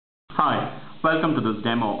Hi, welcome to this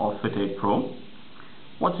demo of Fitaide Pro.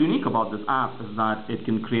 What's unique about this app is that it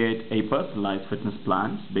can create a personalized fitness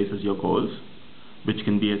plan based on your goals, which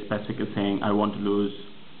can be as specific as saying I want to lose,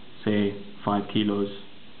 say, 5 kilos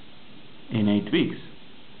in 8 weeks.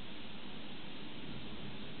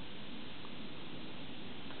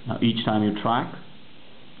 Now each time you track,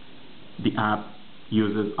 the app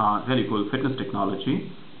uses our very cool fitness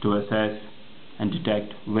technology to assess and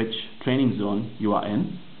detect which training zone you are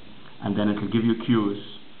in, and then it will give you cues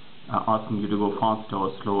asking you to go faster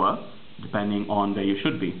or slower depending on where you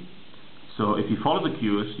should be. So if you follow the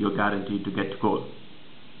cues, you're guaranteed to get to goal.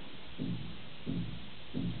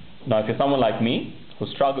 Now if you're someone like me who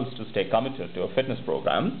struggles to stay committed to a fitness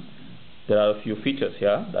program, there are a few features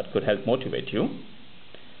here that could help motivate you.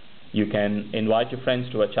 You can invite your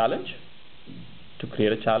friends to a challenge. To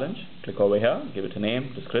create a challenge, click over here, give it a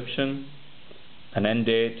name, description, an end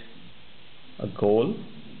date, a goal,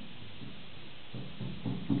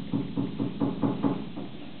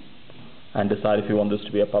 and decide if you want this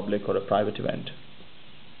to be a public or a private event.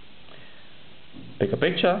 Pick a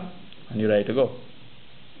picture and you're ready to go.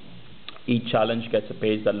 Each challenge gets a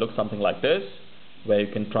page that looks something like this, where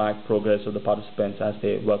you can track progress of the participants as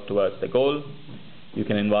they work towards the goal. You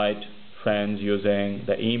can invite friends using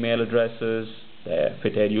their email addresses, their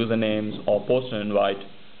Fitaide usernames, or post an invite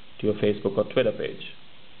to your Facebook or Twitter page.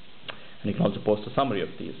 And you can also post a summary of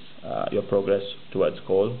these, your progress towards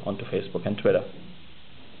goal, onto Facebook and Twitter.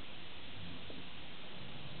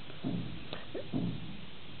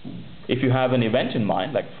 If you have an event in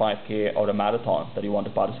mind, like 5K or a marathon that you want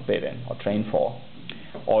to participate in or train for,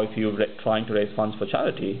 or if you're trying to raise funds for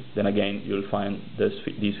charity, then again you'll find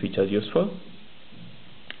these features useful.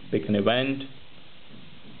 Pick an event,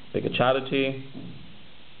 pick a charity,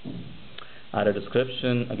 add a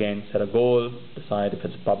description, again set a goal, decide if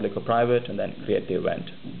it's public or private, and then create the event.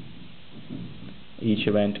 Each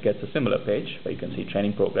event gets a similar page where you can see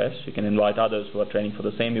training progress. You can invite others who are training for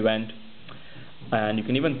the same event, and you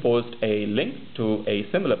can even post a link to a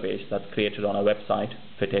similar page that's created on our website,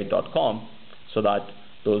 fitaide.com, so that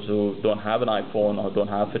those who don't have an iPhone or don't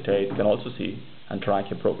have Fitaide can also see and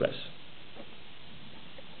track your progress.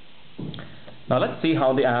 Now let's see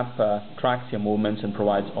how the app tracks your movements and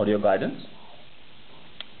provides audio guidance.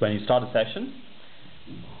 When you start a session,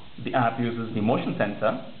 the app uses the motion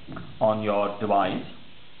sensor on your device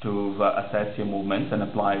to assess your movements and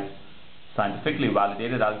applies scientifically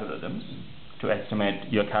validated algorithms to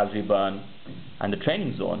estimate your calorie burn and the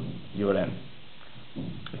training zone you are in.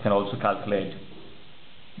 You can also calculate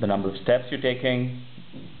the number of steps you're taking,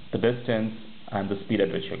 the distance, and the speed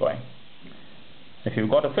at which you're going. If you've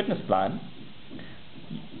got a fitness plan,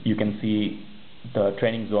 you can see the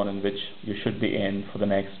training zone in which you should be in for the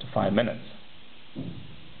next 5 minutes.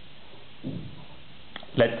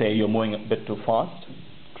 Let's say you're moving a bit too fast.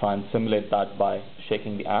 Try and simulate that by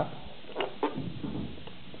shaking the app.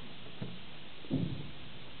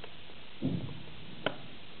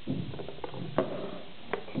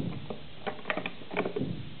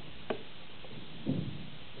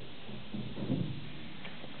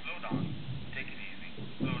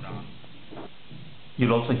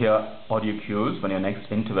 You'll also hear audio cues when your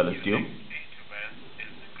next interval is due.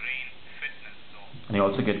 And you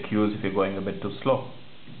also get cues if you're going a bit too slow.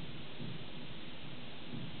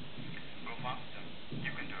 Go faster. You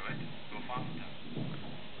can do it. Go faster.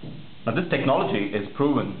 Now this technology is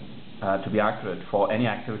proven to be accurate for any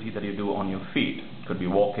activity that you do on your feet. It could be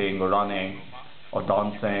walking or running or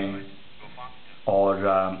dancing or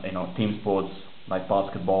team sports like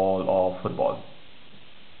basketball or football.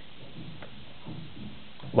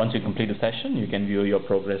 Once you complete a session, you can view your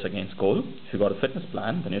progress against goal. If you've got a fitness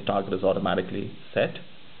plan, then your target is automatically set,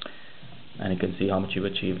 and you can see how much you've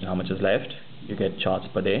achieved and how much is left. You get charts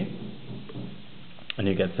per day, and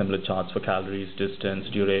you get similar charts for calories, distance,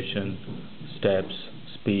 duration, steps,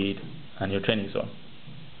 speed, and your training zone.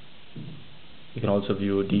 You can also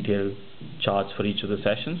view detailed charts for each of the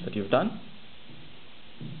sessions that you've done.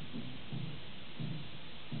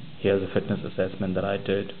 Here's a fitness assessment that I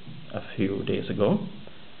did a few days ago.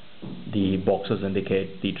 The boxes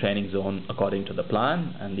indicate the training zone according to the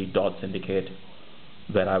plan, and the dots indicate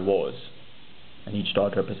where I was, and each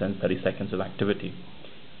dot represents 30 seconds of activity.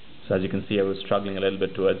 So as you can see, I was struggling a little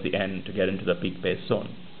bit towards the end to get into the peak pace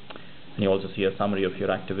zone. And you also see a summary of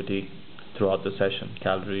your activity throughout the session: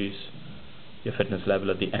 calories, your fitness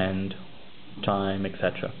level at the end, time,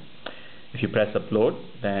 etc. If you press upload,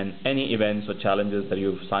 then any events or challenges that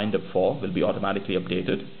you've signed up for will be automatically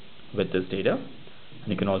updated with this data. And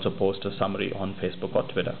you can also post a summary on Facebook or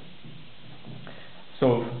Twitter.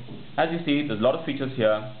 So as you see, there's a lot of features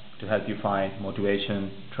here to help you find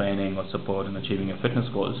motivation, training or support in achieving your fitness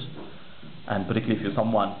goals. And particularly if you're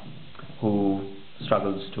someone who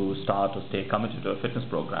struggles to start or stay committed to a fitness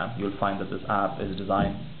program, you'll find that this app is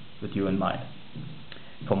designed with you in mind.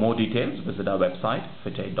 For more details, visit our website,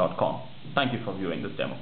 fitaide.com. Thank you for viewing this demo.